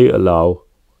only allow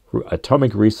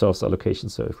atomic resource allocation.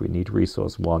 So if we need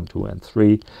resource 1, 2, and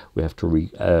 3, we have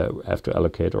to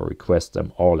allocate or request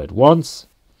them all at once.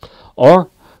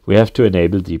 Or we have to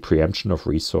enable the preemption of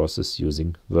resources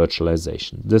using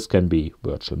virtualization. This can be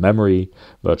virtual memory,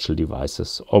 virtual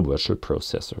devices, or virtual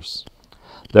processors.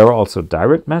 There are also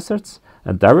direct methods,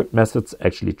 and direct methods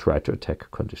actually try to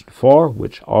attack condition 4,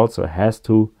 which also has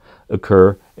to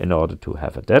occur in order to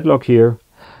have a deadlock here.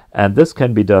 And this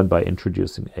can be done by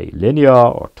introducing a linear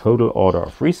or total order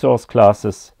of resource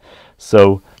classes.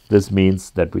 So this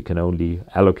means that we can only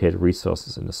allocate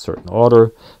resources in a certain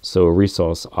order. So a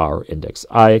resource R index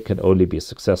I can only be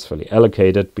successfully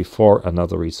allocated before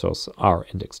another resource R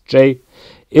index J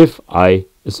if I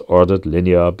is ordered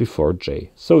linear before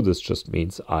J. So this just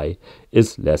means I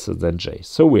is lesser than J.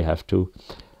 So we have to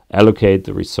allocate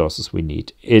the resources we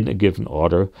need in a given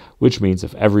order, which means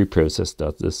if every process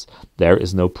does this, there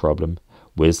is no problem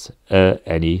with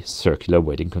any circular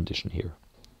waiting condition here.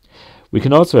 We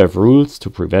can also have rules to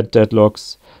prevent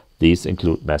deadlocks. These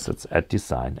include methods at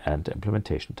design and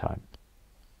implementation time.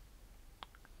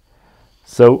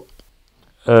 So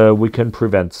we can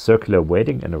prevent circular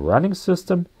waiting in a running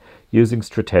system using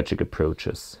strategic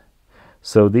approaches.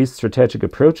 So these strategic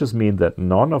approaches mean that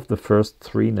none of the first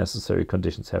 3 necessary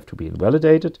conditions have to be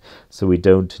invalidated. So we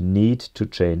don't need to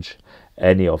change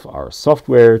any of our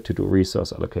software to do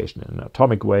resource allocation in an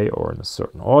atomic way or in a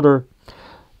certain order.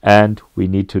 And we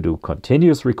need to do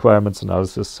continuous requirements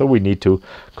analysis. So we need to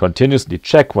continuously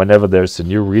check whenever there's a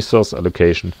new resource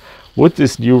allocation. Would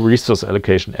this new resource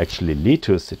allocation actually lead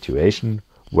to a situation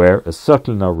where a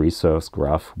circular resource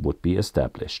graph would be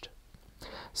established?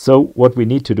 So what we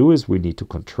need to do is we need to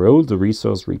control the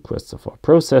resource requests of our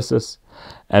processes,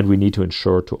 and we need to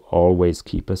ensure to always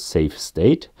keep a safe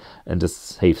state. And a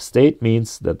safe state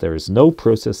means that there is no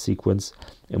process sequence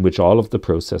in which all of the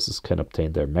processes can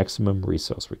obtain their maximum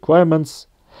resource requirements,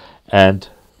 and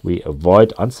we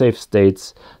avoid unsafe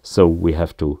states. So we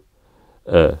have to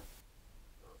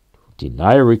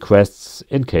deny requests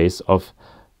in case of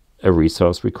a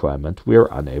resource requirement we are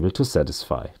unable to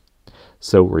satisfy.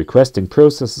 So requesting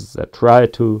processes that try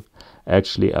to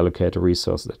actually allocate a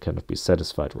resource that cannot be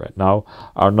satisfied right now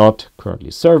are not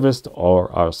currently serviced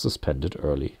or are suspended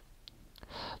early.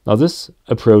 Now this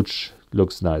approach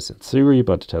looks nice in theory,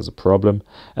 but it has a problem,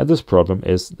 and this problem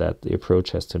is that the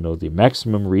approach has to know the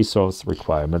maximum resource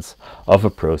requirements of a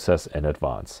process in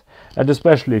advance. And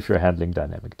especially if you're handling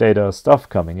dynamic data, stuff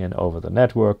coming in over the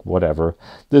network, whatever,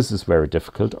 this is very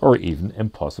difficult or even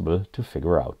impossible to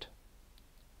figure out.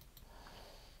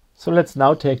 So let's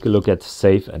now take a look at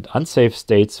safe and unsafe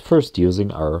states, first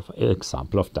using our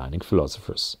example of dining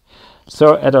philosophers.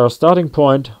 So at our starting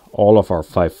point, all of our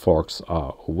 5 forks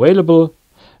are available,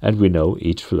 and we know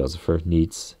each philosopher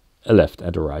needs a left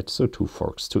and a right, so 2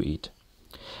 forks to eat.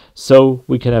 So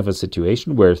we can have a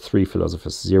situation where 3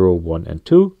 philosophers 0, 1, and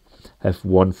 2 have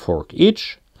 1 fork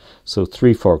each. So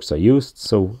 3 forks are used,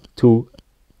 so 2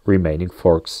 remaining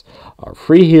forks are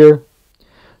free here.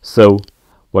 So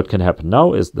what can happen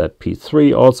now is that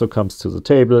P3 also comes to the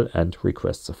table and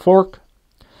requests a fork.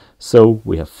 So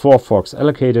we have 4 forks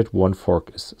allocated, 1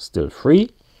 fork is still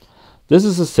free. This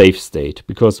is a safe state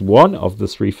because 1 of the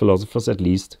 3 philosophers at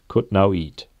least could now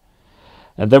eat.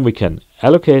 And then we can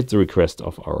allocate the request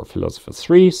of our philosopher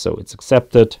 3, so it's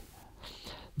accepted.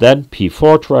 Then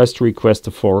P4 tries to request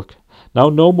a fork. Now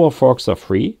no more forks are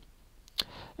free.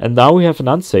 And now we have an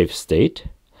unsafe state.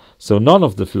 So none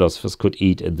of the philosophers could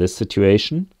eat in this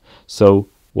situation. So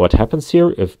what happens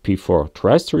here? If P4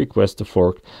 tries to request a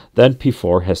fork, then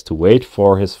P4 has to wait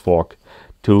for his fork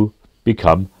to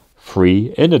become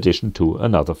free in addition to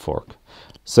another fork.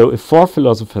 So if 4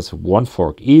 philosophers have 1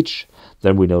 fork each,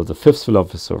 then we know the 5th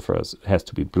philosopher has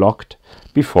to be blocked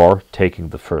before taking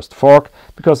the first fork,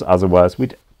 because otherwise we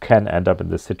can end up in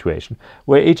this situation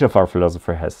where each of our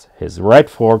philosophers has his right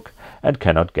fork and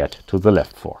cannot get to the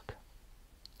left fork.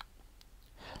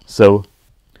 So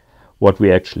what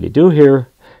we actually do here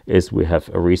is we have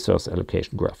a resource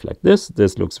allocation graph like this.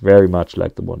 This looks very much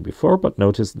like the one before, but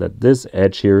notice that this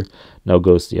edge here now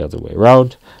goes the other way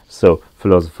around. So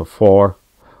philosopher 4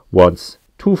 wants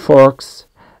 2 forks,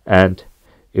 and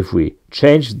if we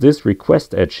change this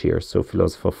request edge here, so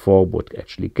philosopher 4 would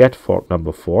actually get fork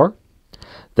number 4,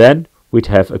 then we'd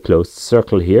have a closed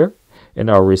circle here in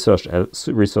our resource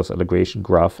allocation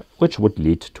graph, which would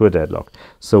lead to a deadlock.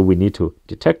 So we need to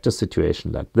detect a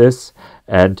situation like this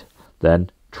and then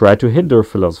try to hinder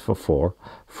philosopher 4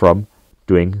 from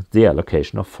doing the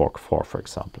allocation of fork 4, for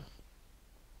example.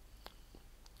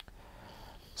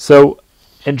 So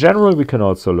in general, we can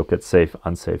also look at safe,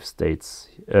 unsafe states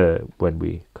when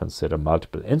we consider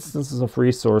multiple instances of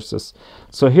resources.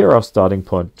 So here our starting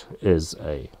point is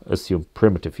a assumed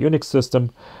primitive Unix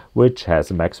system, which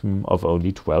has a maximum of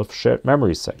only 12 shared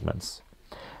memory segments.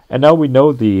 And now we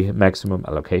know the maximum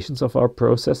allocations of our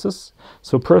processes.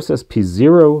 So process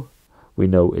P0, we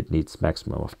know it needs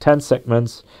maximum of 10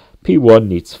 segments, P1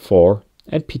 needs 4,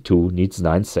 and P2 needs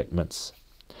 9 segments.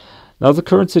 Now the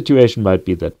current situation might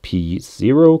be that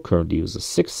P0 currently uses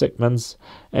 6 segments,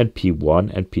 and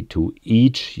P1 and P2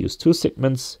 each use 2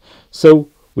 segments. So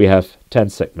we have 10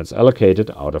 segments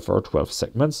allocated out of our 12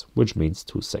 segments, which means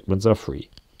 2 segments are free.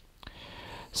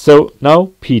 So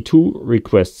now P2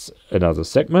 requests another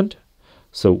segment,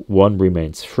 so 1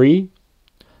 remains free.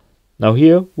 Now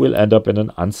here we'll end up in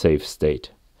an unsafe state.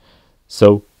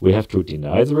 So we have to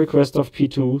deny the request of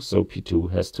P2, so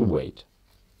P2 has to wait.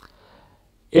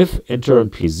 If in turn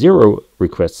P0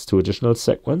 requests 2 additional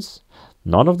segments,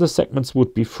 none of the segments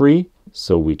would be free,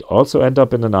 so we'd also end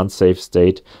up in an unsafe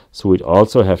state, so we'd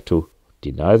also have to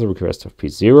deny the request of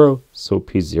P0, so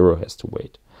P0 has to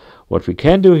wait. What we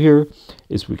can do here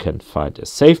is we can find a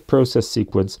safe process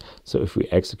sequence, so if we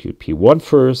execute P1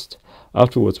 first,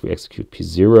 afterwards we execute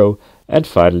P0, and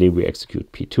finally we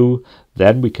execute P2,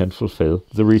 then we can fulfill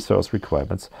the resource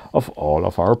requirements of all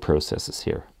of our processes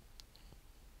here.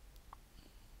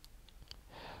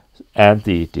 And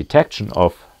the detection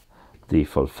of the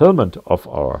fulfillment of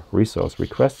our resource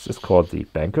requests is called the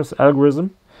banker's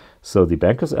algorithm. So the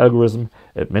banker's algorithm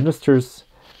administers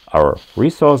our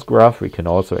resource graph. We can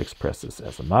also express this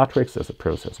as a matrix, as a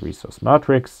process resource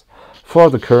matrix,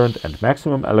 for the current and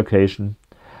maximum allocation.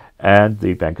 And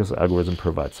the banker's algorithm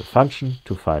provides a function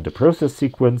to find a process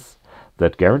sequence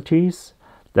that guarantees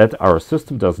that our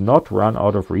system does not run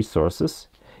out of resources,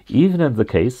 even in the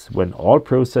case when all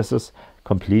processes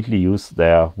completely use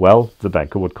their, well, the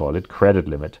banker would call it credit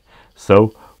limit.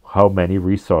 So how many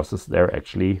resources they're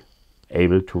actually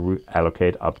able to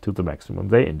allocate up to the maximum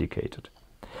they indicated.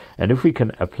 And if we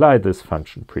can apply this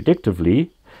function predictively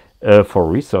for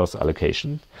resource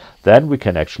allocation, then we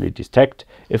can actually detect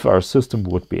if our system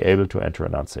would be able to enter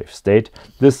an unsafe state.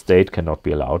 This state cannot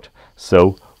be allowed,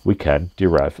 so we can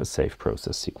derive a safe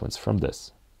process sequence from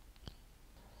this.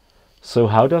 So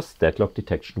how does deadlock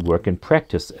detection work in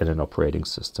practice in an operating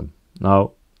system?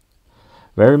 Now,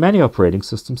 very many operating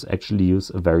systems actually use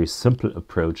a very simple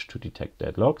approach to detect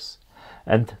deadlocks.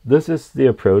 And this is the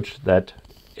approach that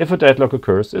if a deadlock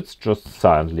occurs, it's just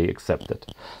silently accepted.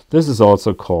 This is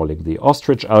also calling the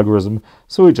ostrich algorithm.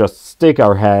 So we just stick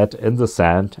our head in the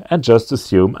sand and just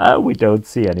assume, we don't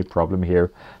see any problem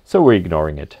here, so we're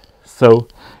ignoring it. So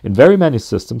in very many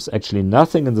systems, actually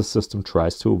nothing in the system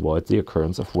tries to avoid the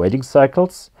occurrence of waiting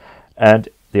cycles, and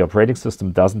the operating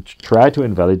system doesn't try to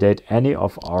invalidate any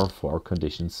of our 4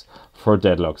 conditions for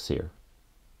deadlocks here.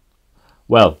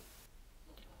 Well,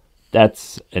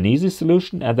 that's an easy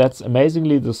solution, and that's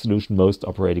amazingly the solution most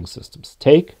operating systems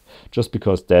take, just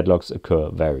because deadlocks occur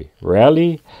very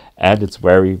rarely, and it's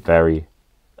very, very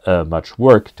much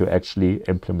work to actually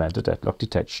implement a deadlock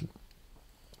detection.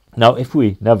 Now, if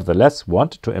we nevertheless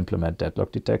want to implement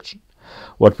deadlock detection,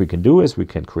 what we can do is we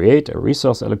can create a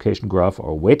resource allocation graph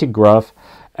or waiting graph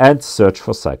and search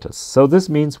for cycles. So this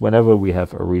means whenever we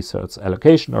have a resource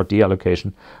allocation or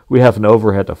deallocation, we have an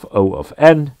overhead of O of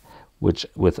n, which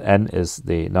with n is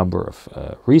the number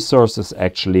of resources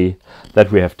actually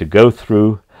that we have to go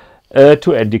through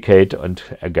to indicate and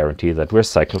guarantee that we're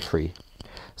cycle free.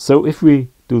 So if we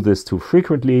do this too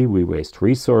frequently, we waste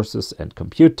resources and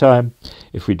compute time.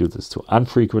 If we do this too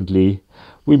infrequently,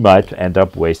 we might end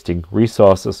up wasting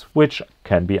resources which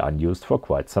can be unused for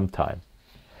quite some time.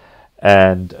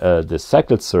 And this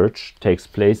cycled search takes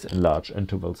place in large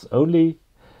intervals only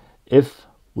if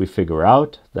we figure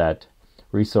out that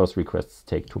resource requests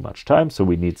take too much time. So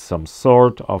we need some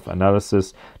sort of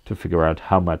analysis to figure out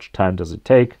how much time does it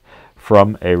take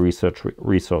from a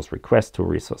resource request to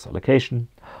resource allocation.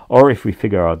 Or if we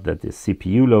figure out that the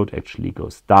CPU load actually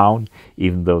goes down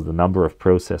even though the number of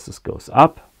processes goes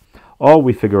up. Or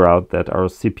we figure out that our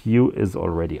CPU is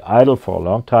already idle for a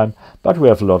long time, but we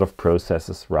have a lot of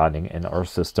processes running in our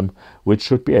system which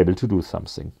should be able to do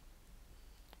something.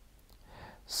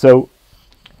 So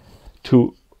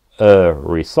to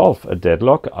resolve a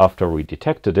deadlock after we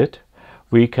detected it,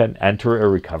 we can enter a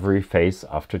recovery phase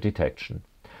after detection.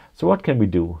 So what can we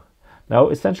do? Now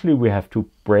essentially we have to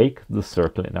break the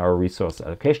circle in our resource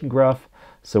allocation graph.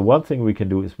 So one thing we can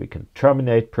do is we can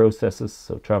terminate processes.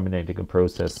 So terminating a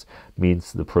process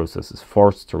means the process is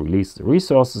forced to release the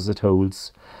resources it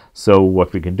holds. So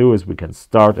what we can do is we can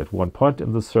start at one point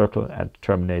in the circle and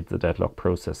terminate the deadlock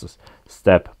processes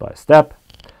step by step.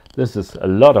 This is a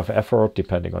lot of effort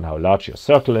depending on how large your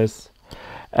circle is.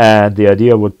 And the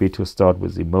idea would be to start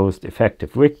with the most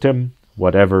effective victim,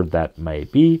 whatever that may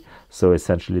be. So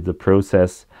essentially the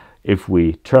process, if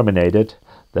we terminate it,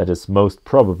 that is most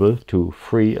probable to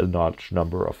free a large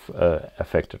number of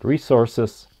affected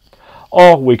resources.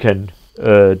 Or we can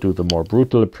do the more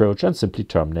brutal approach and simply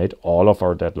terminate all of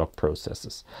our deadlock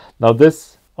processes. Now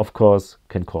this, of course,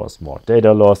 can cause more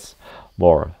data loss,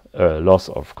 more loss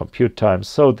of compute time,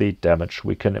 so the damage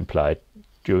we can imply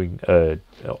during a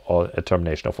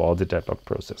termination of all the deadlock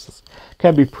processes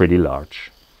can be pretty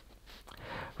large.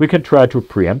 We can try to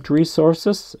preempt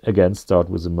resources, again start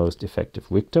with the most effective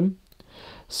victim.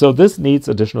 So this needs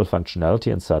additional functionality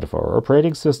inside of our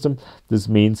operating system. This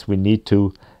means we need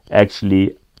to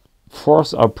actually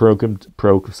force our programmed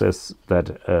process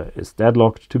that is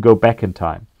deadlocked to go back in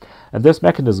time. And there's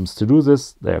mechanisms to do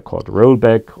this. They are called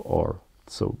rollback, or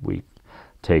so we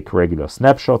take regular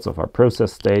snapshots of our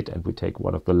process state and we take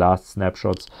one of the last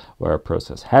snapshots where our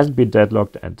process hasn't been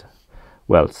deadlocked and,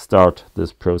 well, start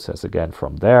this process again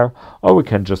from there. Or we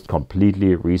can just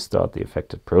completely restart the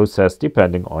affected process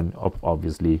depending on,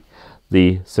 obviously,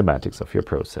 the semantics of your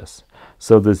process.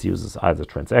 So this uses either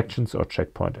transactions or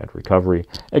checkpoint and recovery.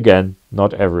 Again,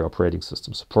 not every operating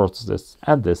system supports this,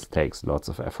 and this takes lots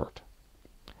of effort.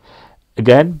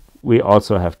 Again, we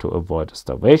also have to avoid a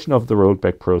starvation of the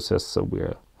rollback process, so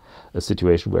we're a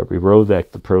situation where we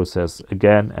rollback the process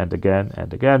again and again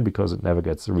and again because it never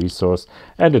gets a resource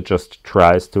and it just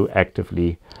tries to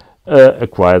actively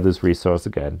acquire this resource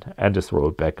again and is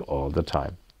rolled back all the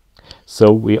time.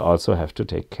 So we also have to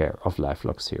take care of life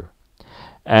locks here.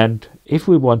 And if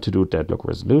we want to do deadlock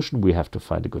resolution, we have to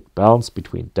find a good balance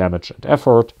between damage and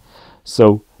effort.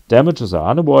 So damages are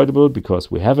unavoidable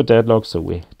because we have a deadlock, so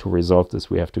to resolve this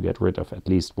we have to get rid of at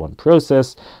least one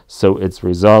process, so its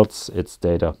results, its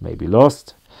data may be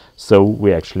lost. So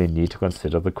we actually need to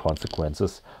consider the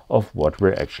consequences of what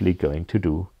we're actually going to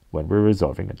do when we're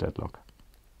resolving a deadlock.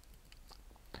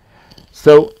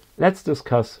 So let's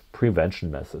discuss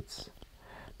prevention methods,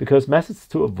 because methods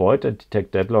to avoid and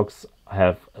detect deadlocks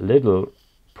have little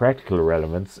practical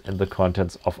relevance in the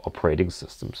contents of operating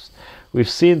systems. We've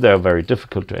seen they're very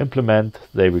difficult to implement,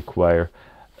 they require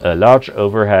a large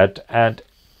overhead, and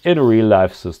in a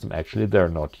real-life system actually they're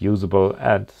not usable,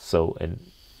 and so in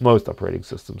most operating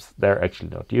systems they're actually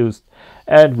not used,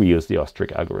 and we use the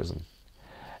ostrich algorithm.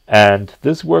 And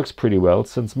this works pretty well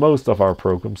since most of our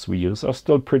programs we use are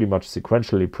still pretty much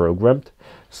sequentially programmed.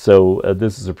 So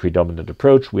this is a predominant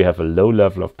approach. We have a low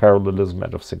level of parallelism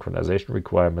and of synchronization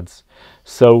requirements.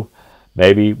 So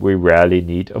maybe we rarely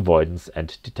need avoidance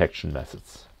and detection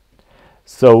methods.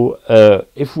 So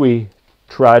if we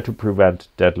try to prevent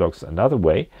deadlocks another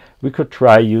way, we could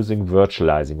try using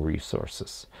virtualizing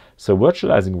resources. So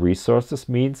virtualizing resources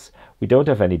means we don't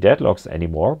have any deadlocks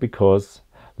anymore because,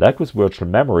 like with virtual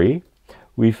memory,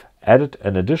 we've added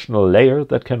an additional layer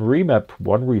that can remap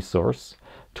one resource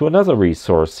to another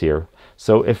resource here.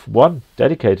 So if one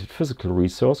dedicated physical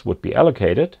resource would be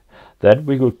allocated, then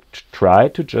we would try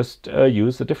to just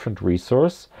use a different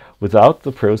resource without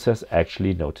the process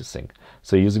actually noticing.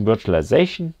 So using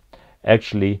virtualization,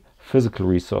 actually physical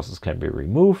resources can be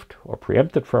removed or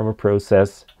preempted from a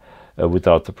process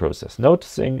without the process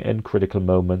noticing in critical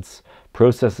moments.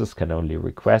 Processes can only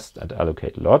request and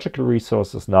allocate logical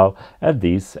resources now, and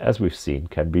these, as we've seen,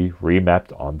 can be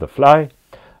remapped on the fly.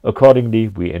 Accordingly,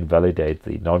 we invalidate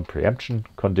the non-preemption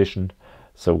condition,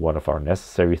 so one of our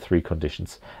necessary 3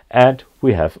 conditions, and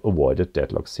we have avoided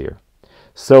deadlocks here.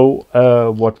 So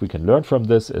what we can learn from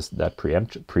this is that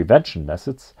prevention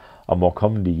methods are more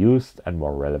commonly used and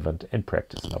more relevant in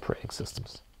practice in operating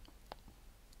systems.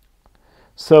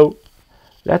 So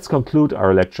let's conclude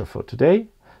our lecture for today.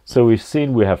 So we've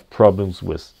seen we have problems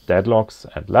with deadlocks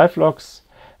and live locks,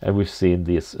 and we've seen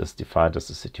this is defined as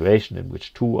a situation in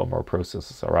which two or more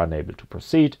processes are unable to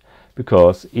proceed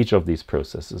because each of these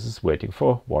processes is waiting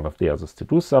for one of the others to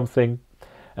do something.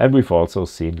 And we've also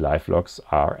seen live locks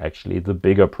are actually the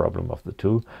bigger problem of the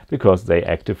two because they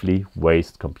actively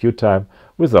waste compute time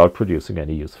without producing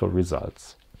any useful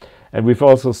results. And we've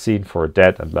also seen for a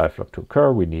dead and live lock to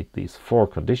occur, we need these four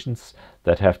conditions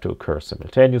that have to occur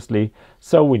simultaneously.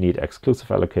 So we need exclusive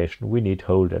allocation, we need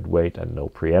hold and wait and no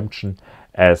preemption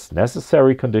as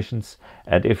necessary conditions.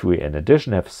 And if we in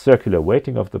addition have circular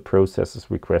waiting of the processes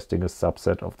requesting a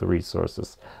subset of the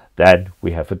resources, then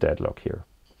we have a deadlock here.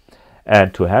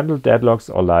 And to handle deadlocks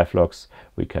or live locks,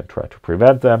 we can try to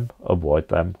prevent them, avoid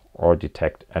them, or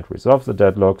detect and resolve the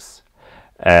deadlocks.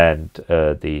 And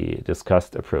the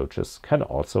discussed approaches can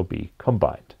also be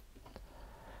combined.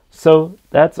 So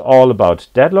that's all about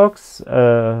deadlocks,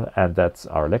 and that's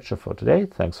our lecture for today.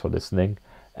 Thanks for listening,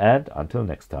 and until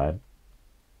next time.